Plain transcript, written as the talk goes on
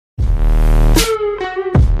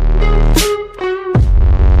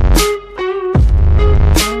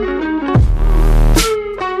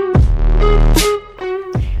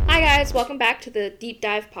to the Deep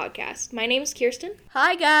Dive podcast. My name is Kirsten.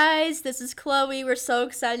 Hi guys, this is Chloe. We're so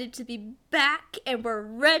excited to be back and we're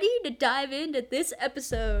ready to dive into this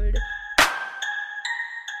episode.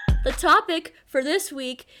 The topic for this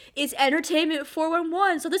week is Entertainment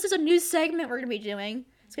 411. So this is a new segment we're going to be doing.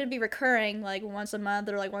 It's going to be recurring like once a month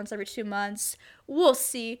or like once every 2 months. We'll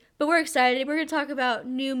see. But we're excited. We're going to talk about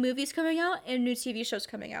new movies coming out and new TV shows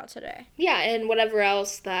coming out today. Yeah, and whatever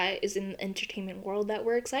else that is in the entertainment world that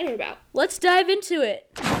we're excited about. Let's dive into it.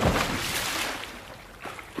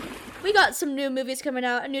 We got some new movies coming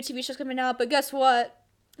out and new TV shows coming out, but guess what?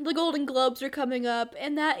 The Golden Globes are coming up,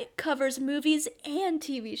 and that covers movies and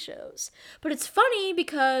TV shows. But it's funny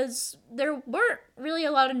because there weren't really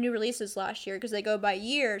a lot of new releases last year because they go by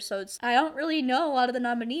year, so I don't really know a lot of the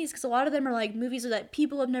nominees because a lot of them are like movies that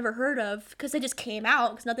people have never heard of because they just came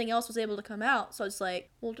out because nothing else was able to come out. So it's like,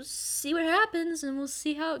 we'll just see what happens and we'll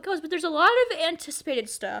see how it goes. But there's a lot of anticipated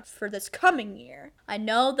stuff for this coming year. I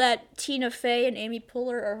know that Tina Fey and Amy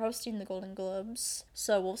Poehler are hosting the Golden Globes,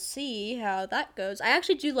 so we'll see how that goes. I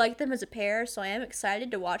actually do like them as a pair, so I am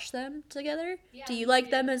excited to watch them together. Yeah, do you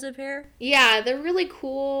like them as a pair? Yeah, they're really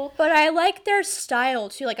cool. But I like their style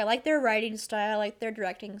too. Like, I like their writing style, I like their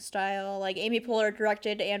directing style. Like, Amy Poehler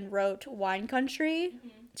directed and wrote Wine Country. Mm-hmm.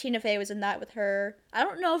 Tina Fey was in that with her. I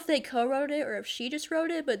don't know if they co-wrote it or if she just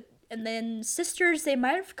wrote it, and then Sisters, they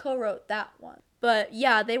might have co-wrote that one. But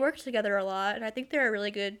yeah, they work together a lot, and I think they're a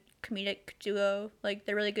really good comedic duo. Like,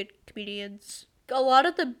 they're really good comedians. A lot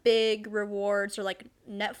of the big rewards are like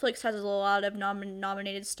Netflix has a lot of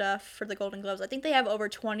nominated stuff for the Golden Globes. I think they have over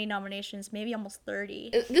 20 nominations, maybe almost 30.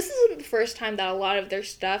 This isn't the first time that a lot of their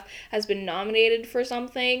stuff has been nominated for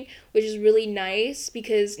something, which is really nice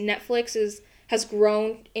because Netflix has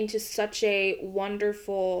grown into such a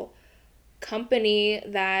wonderful company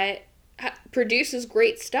that produces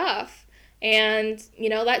great stuff. And,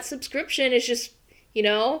 that subscription is just,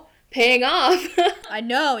 paying off. I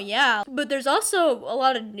know, yeah. But there's also a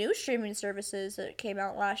lot of new streaming services that came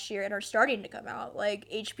out last year and are starting to come out. Like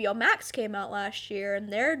HBO Max came out last year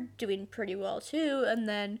and they're doing pretty well too. And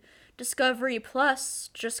then Discovery Plus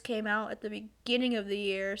just came out at the beginning of the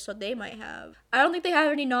year, so they might have. I don't think they have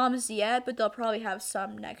any noms yet, but they'll probably have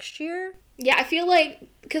some next year. Yeah, I feel like,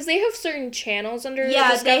 because they have certain channels under Discovery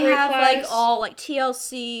Plus. Yeah, they have like all like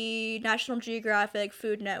TLC, National Geographic,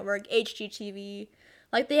 Food Network, HGTV.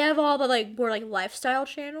 Like, they have all the, like, more, like, lifestyle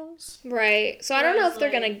channels. Right. So I don't know if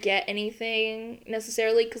they're gonna get anything,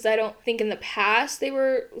 necessarily, because I don't think in the past they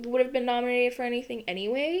would have been nominated for anything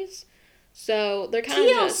anyways. So they're kind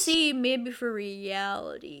of TLC maybe for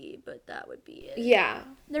reality, but that would be it. Yeah.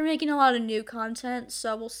 They're making a lot of new content,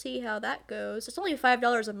 so we'll see how that goes. It's only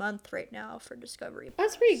 $5 a month right now for Discovery.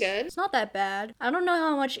 That's pretty good. It's not that bad. I don't know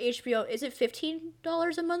how much HBO... Is it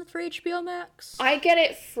 $15 a month for HBO Max? I get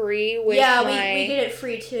it free with we get it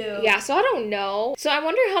free too. Yeah, so I don't know. So I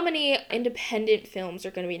wonder how many independent films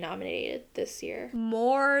are going to be nominated this year.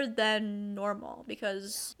 More than normal,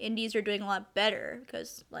 because indies are doing a lot better,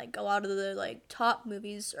 because, like, a lot of the like top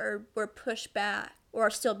movies were pushed back or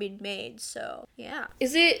are still being made, so yeah.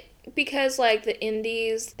 Is it because like the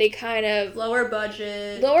indies, they kind of lower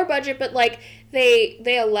budget, but like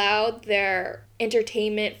they allowed their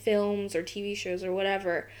entertainment films or TV shows or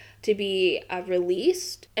whatever to be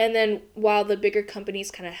released, and then while the bigger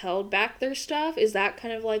companies kind of held back their stuff? Is that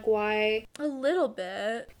kind of like why? A little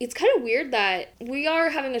bit. It's kind of weird that we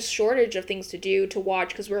are having a shortage of things to do, to watch,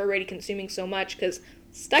 because we're already consuming so much because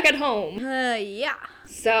stuck at home. Yeah.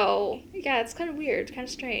 So, yeah, it's kind of weird, kind of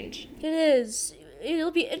strange. It is.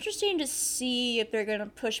 It'll be interesting to see if they're going to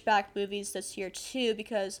push back movies this year, too,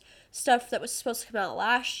 because stuff that was supposed to come out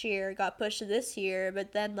last year got pushed to this year,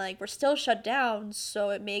 but then, like, we're still shut down,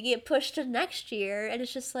 so it may get pushed to next year, and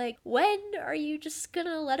it's just like, when are you just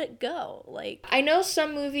gonna let it go? Like, I know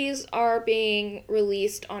some movies are being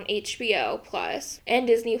released on HBO Plus and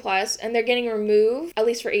Disney Plus, and they're getting removed, at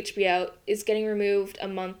least for HBO, is getting removed a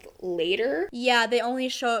month later. Yeah, they only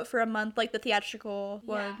show it for a month, like the theatrical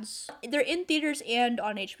ones. They're in theaters and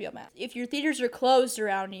on HBO Max. If your theaters are closed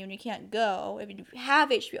around you and you can't go, if you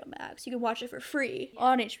have HBO Max, you can watch it for free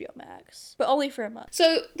on HBO Max, but only for a month.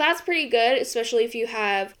 So that's pretty good, especially if you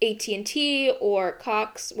have AT&T or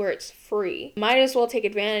Cox where it's free. Might as well take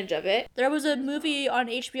advantage of it. There was a movie on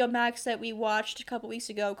HBO Max that we watched a couple weeks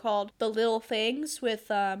ago called The Little Things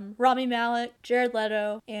with Rami Malek, Jared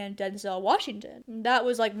Leto, and Denzel Washington. That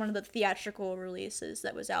was like one of the theatrical releases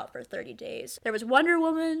that was out for 30 days. There was Wonder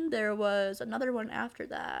Woman, there was another one after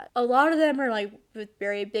that. A lot of them are like with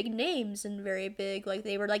very big names and very big, like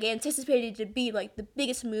they were like anticipated to be like the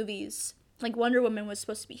biggest movies Like, Wonder Woman was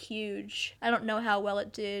supposed to be huge. I don't know how well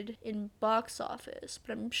it did in box office,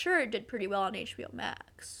 but I'm sure it did pretty well on HBO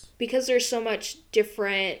Max. Because there's so much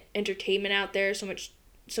different entertainment out there, so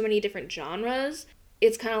many different genres,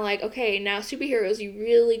 it's kind of like, okay, now superheroes, you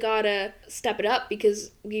really gotta step it up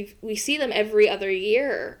because we see them every other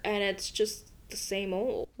year, and it's just the same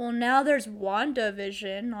old. Well, now there's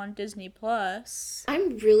WandaVision on Disney Plus.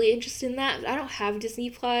 I'm really interested in that. I don't have Disney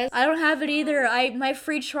Plus. I don't have it either. My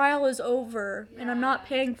free trial is over, and I'm not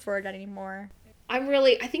paying for it anymore. I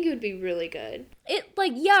think it would be really good.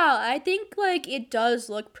 I think, it does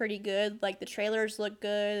look pretty good. Like, the trailers look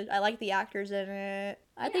good. I like the actors in it.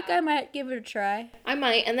 I think I might give it a try. I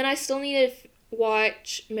might, and then I still need to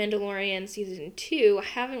watch Mandalorian Season 2. I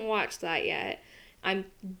haven't watched that yet. I'm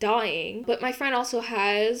dying. But my friend also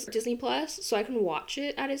has Disney Plus, so I can watch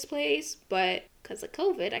it at his place, but because of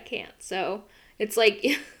COVID, I can't. So it's like,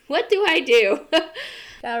 what do I do?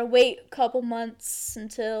 Gotta wait a couple months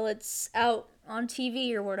until it's out on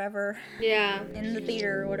TV or whatever. Yeah. In the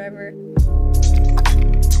theater or whatever.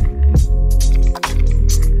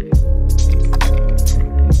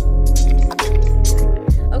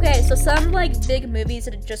 Okay, so some big movies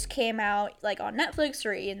that just came out on Netflix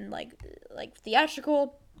or in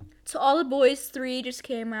theatrical. So All the Boys 3 just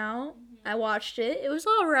came out. I watched it. It was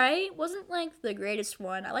alright. Wasn't the greatest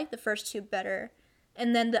one. I liked the first two better.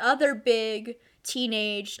 And then the other big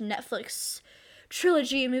teenage Netflix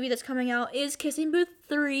trilogy movie that's coming out is Kissing Booth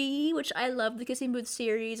 3, which I love the Kissing Booth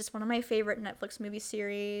series. It's one of my favorite Netflix movie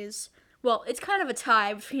series. Well, it's kind of a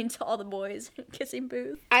tie between To All the Boys and Kissing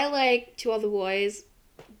Booth. I like To All the Boys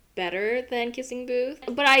better than Kissing Booth,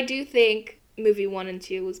 but I do think movie 1 and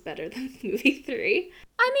 2 was better than movie 3.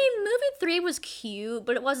 I mean, movie 3 was cute,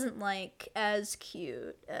 but it wasn't as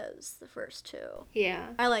cute as the first two. Yeah.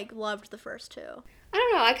 I loved the first two. I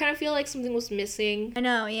don't know, I kind of feel like something was missing. I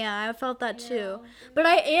know, yeah, I felt that too. But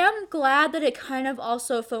I am glad that it kind of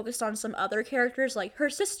also focused on some other characters, like her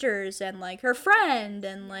sisters and her friend,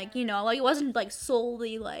 and it wasn't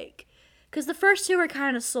solely because the first two were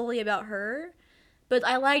kind of solely about her, but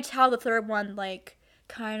I liked how the third one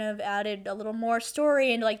kind of added a little more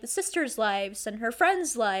story into the sisters' lives and her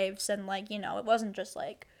friends' lives, and it wasn't just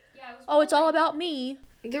it's all about me.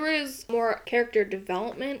 There was more character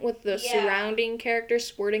development with the surrounding characters,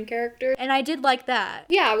 supporting characters. And I did like that.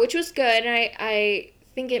 Yeah, which was good, and I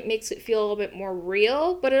think it makes it feel a little bit more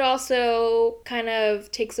real, but it also kind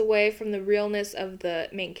of takes away from the realness of the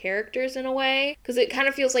main characters in a way, because it kind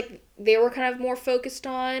of feels like they were kind of more focused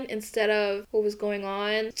on instead of what was going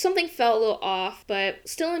on. Something felt a little off, but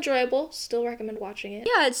still enjoyable. Still recommend watching it.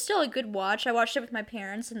 Yeah, it's still a good watch. I watched it with my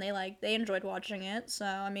parents, and they enjoyed watching it, so,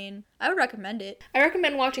 I mean, I would recommend it. I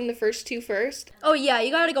recommend watching the first two first. Oh, yeah,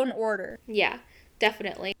 you gotta go in order. Yeah.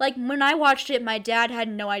 Definitely. When I watched it, my dad had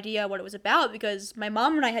no idea what it was about because my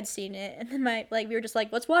mom and I had seen it, and then we were just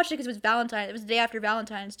let's watch it because it was the day after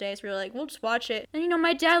Valentine's Day, so we were we'll just watch it. And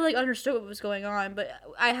my dad understood what was going on, but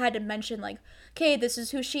I had to mention okay, this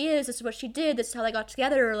is who she is, this is what she did, this is how they got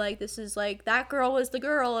together, this is that girl was the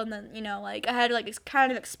girl, and then I had to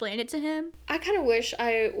kind of explain it to him. I kind of wish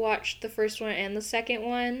I watched the first one and the second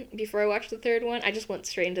one before I watched the third one. I just went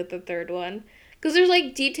straight into the third one. Because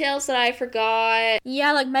there's, details that I forgot.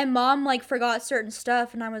 Yeah, my mom, forgot certain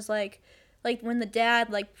stuff, and I was when the dad,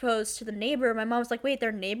 proposed to the neighbor, my mom was wait,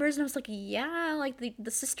 they're neighbors? And I was yeah, the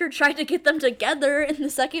sister tried to get them together in the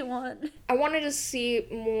second one. I wanted to see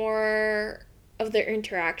more of their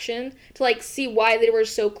interaction, to, see why they were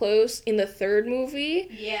so close in the third movie.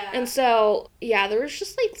 Yeah. And so, yeah, there was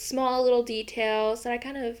just, small little details that I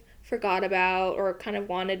kind of forgot about or kind of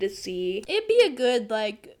wanted to see. It'd be a good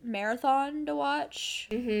marathon to watch.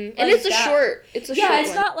 Mm-hmm. And it's a short one.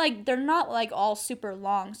 It's not they're not all super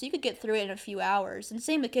long, so you could get through it in a few hours. And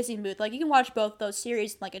same with Kissing Booth, you can watch both those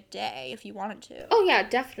series in a day if you wanted to. Oh yeah,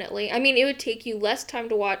 definitely. I mean, it would take you less time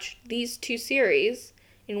to watch these two series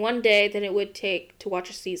in one day than it would take to watch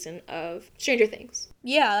a season of Stranger Things.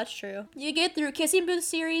 Yeah, that's true. You get through Kissing Booth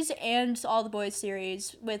series and All the Boys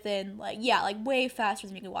series within, way faster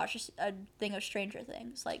than you can watch a thing of Stranger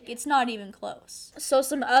Things. It's not even close. So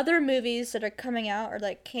some other movies that are coming out, or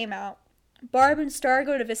came out. Barb and Star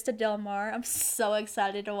Go to Vista Del Mar. I'm so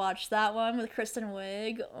excited to watch that one with Kristen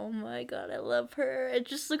Wiig. Oh my god, I love her. It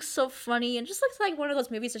just looks so funny and just looks like one of those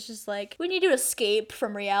movies that's just we need to escape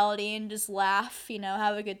from reality and just laugh,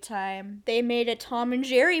 have a good time. They made a Tom and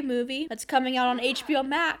Jerry movie that's coming out on HBO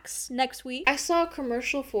Max next week. I saw a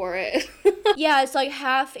commercial for it. Yeah, it's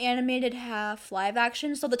half animated, half live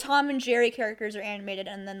action. So the Tom and Jerry characters are animated,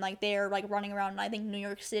 and then they're running around, I think, New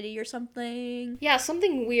York City or something. Yeah,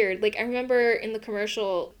 something weird. I remember remember in the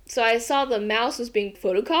commercial, so I saw the mouse was being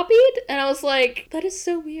photocopied, and I was like, that is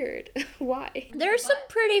so weird. Why? There's some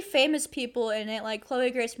pretty famous people in it, like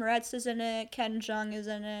Chloe Grace Moretz is in it, Ken Jeong is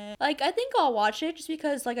in it. Like, I think I'll watch it just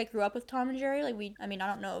because, like, I grew up with Tom and Jerry. Like, I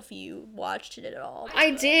don't know if you watched it at all.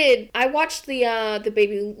 I did. I watched the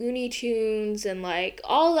Baby Looney Tunes and, like,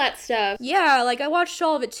 all that stuff. Yeah, like, I watched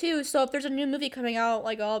all of it too, so if there's a new movie coming out,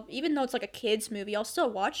 like, even though it's like a kid's movie, I'll still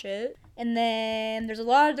watch it. And then there's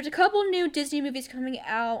a couple new Disney movies coming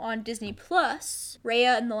out on Disney Plus.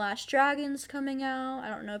 Raya and the Last Dragon's coming out. I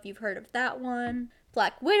don't know if you've heard of that one.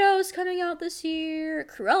 Black Widow's coming out this year.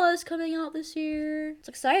 Cruella's coming out this year. It's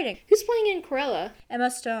exciting. Who's playing in Cruella?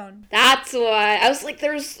 Emma Stone. That's why. I was like,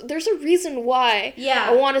 there's a reason why. Yeah.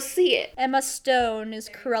 I want to see it. Emma Stone is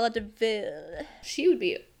Cruella de Vil. She would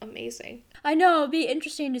be amazing. I know, it'd be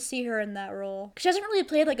interesting to see her in that role. She hasn't really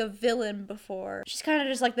played like a villain before. She's kind of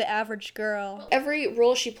just like the average girl. Every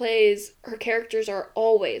role she plays, her characters are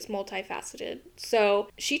always multifaceted. So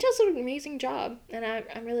she does an amazing job, and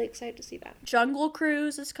I'm really excited to see that. Jungle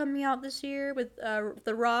Cruise is coming out this year with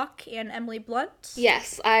The Rock and Emily Blunt.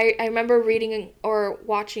 Yes, I remember reading or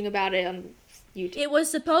watching about it on YouTube. It was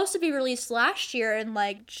supposed to be released last year in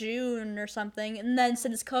like June or something, and then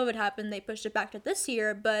since COVID happened, they pushed it back to this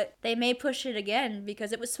year, but they may push it again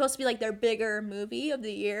because it was supposed to be like their bigger movie of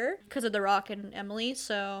the year because of The Rock and Emily,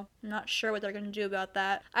 so I'm not sure what they're going to do about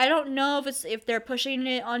that. I don't know if they're pushing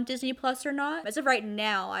it on Disney Plus or not. As of right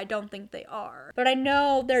now, I don't think they are. But I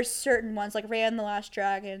know there's certain ones like Raya and the Last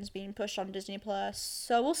Dragon's being pushed on Disney Plus,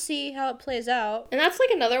 so we'll see how it plays out. And that's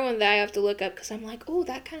like another one that I have to look up because I'm like, oh,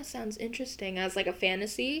 that kind of sounds interesting as like a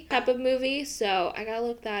fantasy type of movie, so I gotta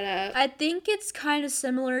look that up. I think it's kind of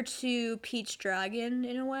similar to Pete's Dragon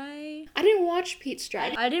in a way. I didn't watch Pete's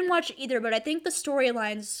Dragon. I didn't watch either, but I think the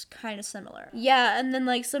storyline's kind of similar. Yeah, and then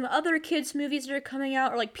like some other kids movies that are coming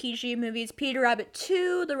out, or like PG movies, Peter Rabbit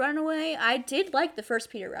 2, The Runaway. I did like the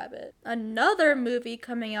first Peter Rabbit. Another movie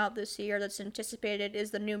coming out this year that's anticipated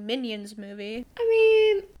is the new Minions movie.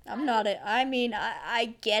 I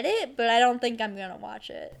get it, but I don't think I'm gonna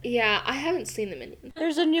watch it. Yeah, I haven't seen the Minions.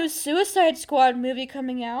 There's a new Suicide Squad movie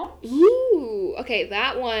coming out. Ooh, okay,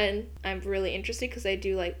 that one I'm really interested because I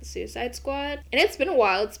do like the Suicide Squad. And it's been a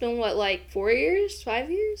while. It's been what, like 4 years?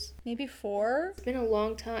 5 years? Maybe 4? It's been a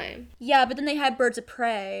long time. Yeah, but then they had Birds of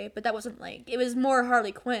Prey, but that wasn't like, it was more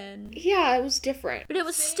Harley Quinn. Yeah, it was different. But it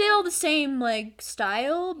was still the same, like,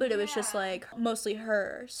 style, but it was just, like, mostly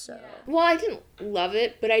her, so. Well, I didn't love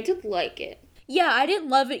it, but I did like it. Yeah, I didn't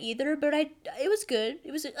love it either, but it was good.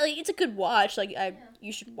 It was, like, it's a good watch. Like,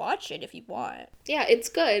 you should watch it if you want. Yeah, it's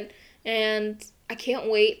good. And I can't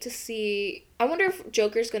wait to see. I wonder if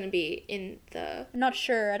Joker's going to be in the. I'm not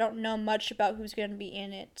sure. I don't know much about who's going to be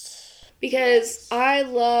in it. Because I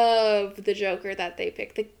love the Joker that they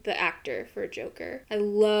picked, the actor for Joker. I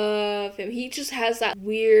love him. He just has that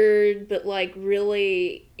weird but like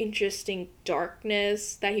really interesting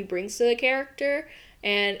darkness that he brings to the character.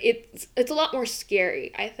 And it's a lot more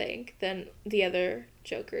scary, I think, than the other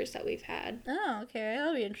Jokers that we've had. Oh, okay.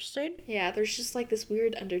 That'll be interesting. Yeah, there's just like this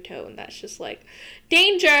weird undertone that's just like,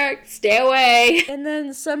 danger, stay away. And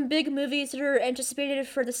then some big movies that are anticipated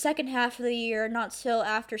for the second half of the year, not till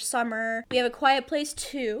after summer. We have A Quiet Place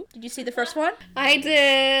 2. Did you see the first one? I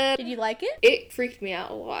did. Did you like it? It freaked me out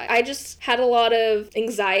a lot. I just had a lot of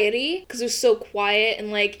anxiety because it was so quiet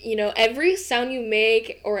and like, you know, every sound you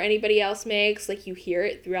make or anybody else makes, like you hear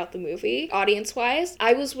it throughout the movie, audience-wise.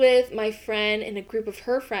 I was with my friend and a group of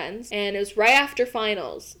her friends, and it was right after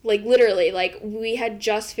finals. Like, literally, like, we had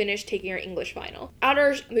just finished taking our English final. At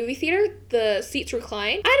our movie theater, the seats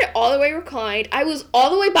reclined. I had it all the way reclined. I was all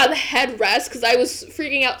the way by the headrest because I was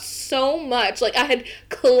freaking out so much. Like, I had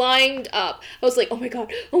climbed up. I was like, oh my god,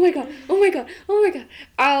 oh my god, oh my god, oh my god,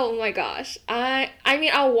 oh my gosh. I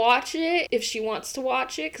mean, I'll watch it if she wants to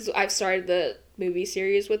watch it because I've started the movie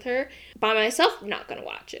series with her. By myself, I'm not gonna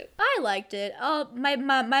watch it. I liked it.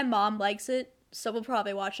 My mom likes it, so we'll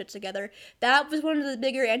probably watch it together. That was one of the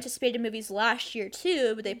bigger anticipated movies last year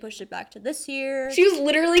too, but they pushed it back to this year. She was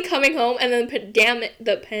literally coming home and then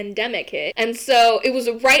the pandemic hit. And so it was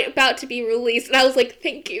right about to be released and I was like,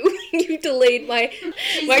 thank you. You delayed my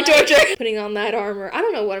torture. Putting on that armor. I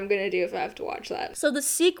don't know what I'm going to do if I have to watch that. So the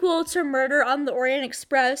sequel to Murder on the Orient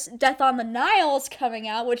Express, Death on the Nile is coming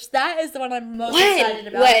out, which that is the one I'm most excited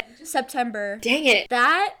about. What? September. Dang it.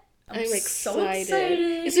 I'm excited. So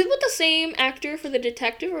excited. Is it with the same actor for the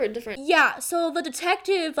detective or a different? Yeah, so the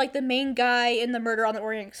detective, like the main guy in the Murder on the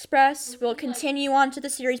Orient Express, will continue on to the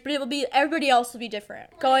series, but everybody else will be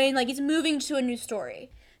different. He's moving to a new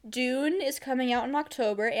story. Dune is coming out in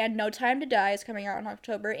October, and No Time to Die is coming out in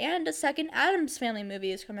October, and a second Addams Family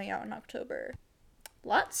movie is coming out in October.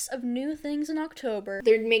 Lots of new things in October.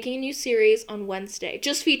 They're making a new series on Wednesday,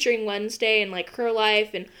 just featuring Wednesday and like her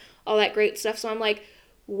life and all that great stuff. So I'm like,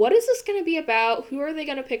 what is this going to be about? Who are they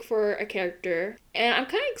going to pick for a character? And I'm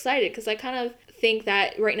kind of excited because I kind of think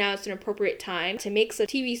that right now it's an appropriate time to make a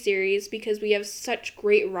TV series because we have such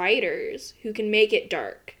great writers who can make it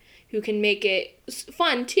dark, who can make it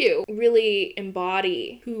fun too, really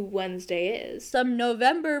embody who Wednesday is. Some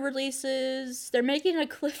November releases. They're making a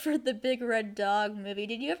Clifford the Big Red Dog movie.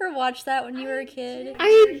 Did you ever watch that when you were a kid?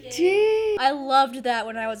 I did. I loved that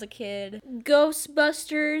when I was a kid.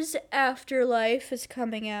 Ghostbusters Afterlife is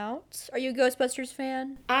coming out. Are you a Ghostbusters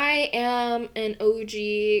fan? I am an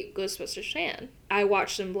OG Ghostbusters fan. I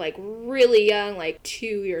watched them like really young, like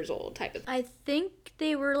 2 years old type of. I think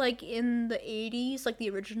they were like in the 80s, like the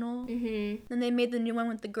original. Mm-hmm. Then they made the new one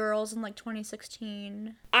with the girls in like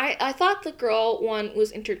 2016. I thought the girl one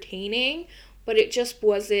was entertaining, but it just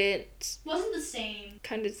wasn't the same.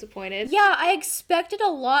 Kind of disappointed. Yeah, I expected a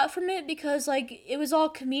lot from it because like it was all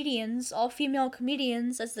comedians, all female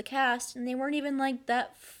comedians as the cast, and they weren't even like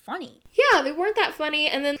that funny. Yeah, they weren't that funny.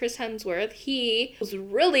 And then Chris Hemsworth, he was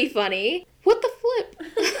really funny. What the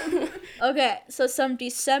flip? Okay, so some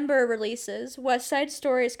December releases. West Side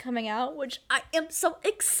Story is coming out, which I am so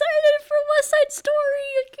excited for West Side Story.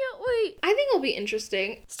 I can't wait. I think it'll be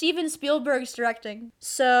interesting. Steven Spielberg's directing.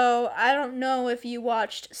 So I don't know if you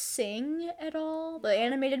watched Sing at all, the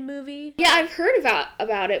animated movie. Yeah, I've heard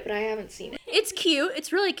about it, but I haven't seen it. It's cute.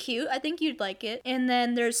 It's really cute. I think you'd like it. And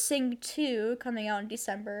then there's Sing 2 coming out in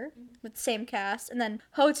December with the same cast. And then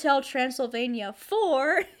Hotel Transylvania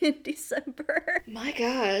 4 in December. My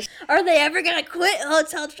gosh. Are they ever gonna quit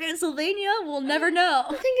Hotel Transylvania? We'll never know.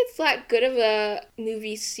 I don't think it's that good of a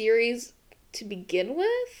movie series to begin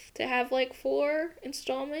with, to have like 4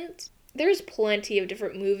 installments. There's plenty of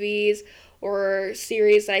different movies or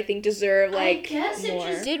series that I think deserve like more.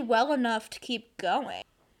 It just did well enough to keep going.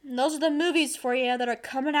 And those are the movies for you that are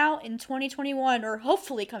coming out in 2021, or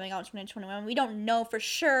hopefully coming out in 2021. We don't know for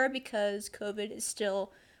sure because COVID is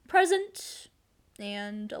still present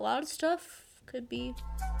and a lot of stuff could be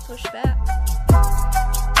pushed back.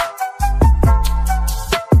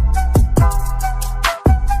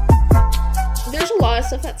 There's a lot of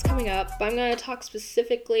stuff that's coming up, but I'm going to talk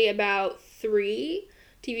specifically about 3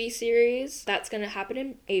 TV series that's going to happen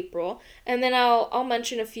in April, and then I'll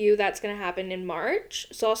mention a few that's going to happen in March.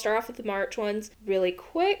 So I'll start off with the March ones really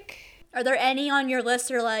quick. Are there any on your list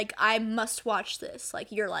that are like, I must watch this?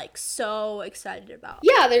 Like, you're like so excited about?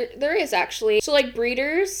 Yeah, there is actually. So like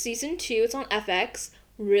Breeders season 2, it's on FX.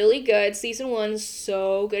 Really good. Season 1's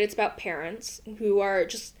so good. It's about parents who are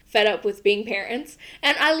just fed up with being parents.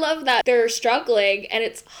 And I love that they're struggling, and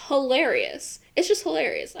it's hilarious. It's just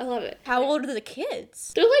hilarious. I love it. How old are the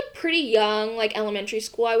kids? They're like pretty young, like elementary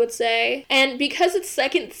school, I would say. And because it's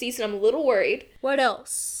second season, I'm a little worried. What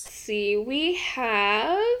else? Let's see, we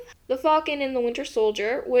have The Falcon and the Winter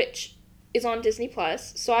Soldier, which is on Disney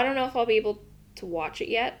Plus. So I don't know if I'll be able to watch it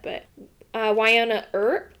yet, but Wynonna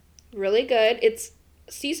Earp, really good. It's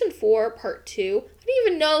season 4, part 2. I didn't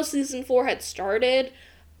even know season 4 had started.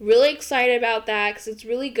 Really excited about that because it's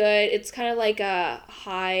really good. It's kind of like a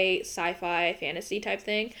high sci-fi fantasy type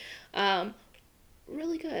thing.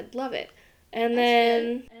 Really good. Love it.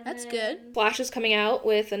 And That's good. Flash is coming out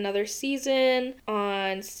with another season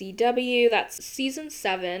on CW. That's season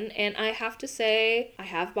 7. And I have to say, I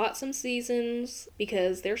have bought some seasons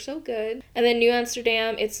because they're so good. And then New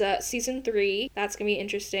Amsterdam, it's season 3. That's going to be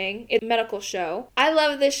interesting. It's a medical show. I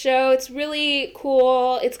love this show. It's really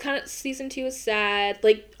cool. It's kind of, season 2 is sad.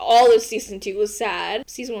 Like, all of season 2 was sad.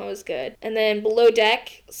 Season 1 was good. And then Below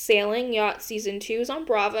Deck Sailing Yacht season 2 is on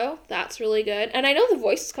Bravo. That's really good. And I know The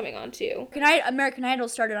Voice is coming on too. American Idol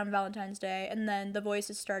started on Valentine's Day, and then The Voice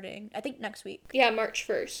is starting, I think, next week. Yeah, March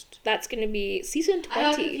 1st. That's going to be season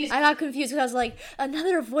 20. I got confused because I was like,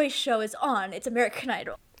 another voice show is on. It's American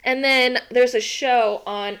Idol. And then there's a show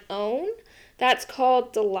on OWN that's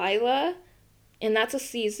called Delilah, and that's a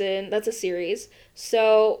series.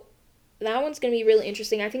 So that one's going to be really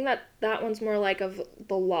interesting. I think that one's more like of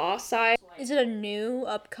the law side. Is it a new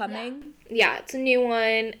upcoming? Yeah, it's a new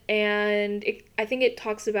one, and I think it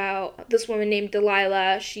talks about this woman named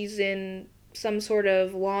Delilah. She's in some sort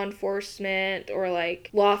of law enforcement or like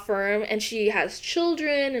law firm, and she has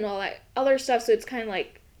children and all that other stuff, so it's kind of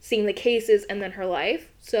like seeing the cases and then her life.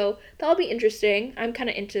 So that'll be interesting. I'm kind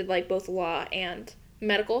of into like both law and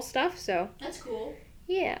medical stuff, so That's cool.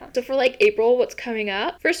 yeah. So for like April, what's coming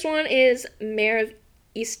up? First one is Mayor of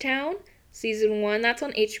Easttown. season 1. That's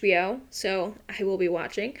on HBO, so I will be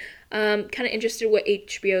watching. Kind of interested what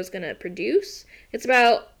HBO is going to produce. It's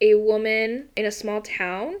about a woman in a small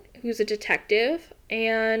town who's a detective,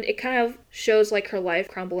 and it kind of shows like her life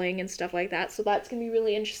crumbling and stuff like that. So that's gonna be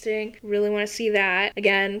really interesting. Really want to see that.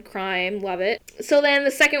 Again, crime, love it. So then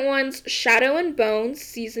the second one's Shadow and Bones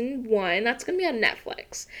season 1. That's gonna be on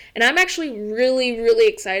Netflix, and I'm actually really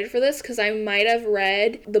excited for this because I might have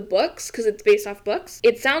read the books because it's based off books.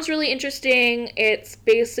 It sounds really interesting. It's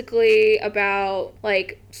basically about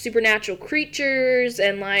like supernatural creatures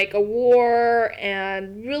and like a war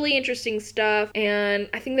and really interesting stuff. And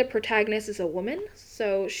I think the protagonist is a woman,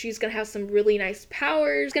 so she's gonna have some really nice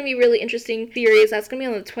powers. It's gonna be a really interesting series. That's gonna be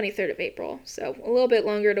on the 23rd of April, so a little bit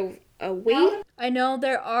longer to wait. I know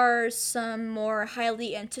there are some more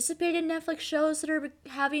highly anticipated Netflix shows that are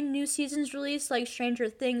having new seasons released, like Stranger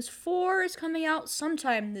Things 4 is coming out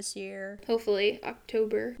sometime this year. Hopefully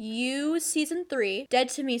October. You season 3, Dead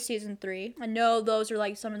to Me season 3. I know those are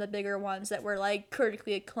like some of the bigger ones that were like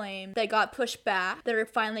critically acclaimed that got pushed back that are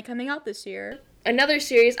finally coming out this year. Another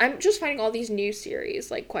series, I'm just finding all these new series,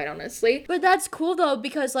 like, quite honestly. But that's cool, though,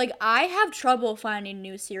 because, like, I have trouble finding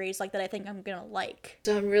new series, like, that I think I'm gonna like.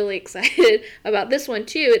 So I'm really excited about this one,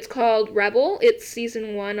 too. It's called Rebel. It's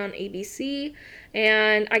season 1 on ABC,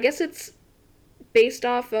 and I guess it's based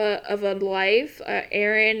off of a life,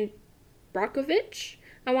 Erin Brockovich,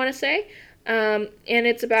 I want to say, and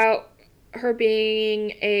it's about her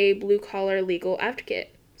being a blue-collar legal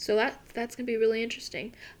advocate. So that's going to be really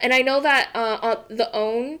interesting. And I know that on the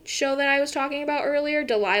OWN show that I was talking about earlier,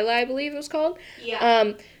 Delilah, I believe it was called.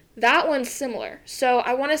 Yeah. That one's similar. So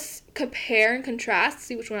I want to compare and contrast,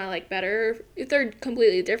 see which one I like better. If they're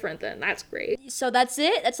completely different, then that's great. So that's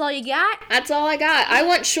it? That's all you got? That's all I got. I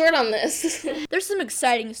went short on this. There's some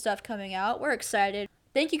exciting stuff coming out. We're excited.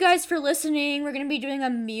 Thank you guys for listening. We're going to be doing a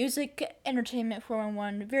music entertainment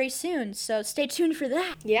 411 very soon, so stay tuned for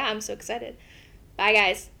that. Yeah, I'm so excited. Bye,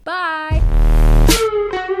 guys. Bye.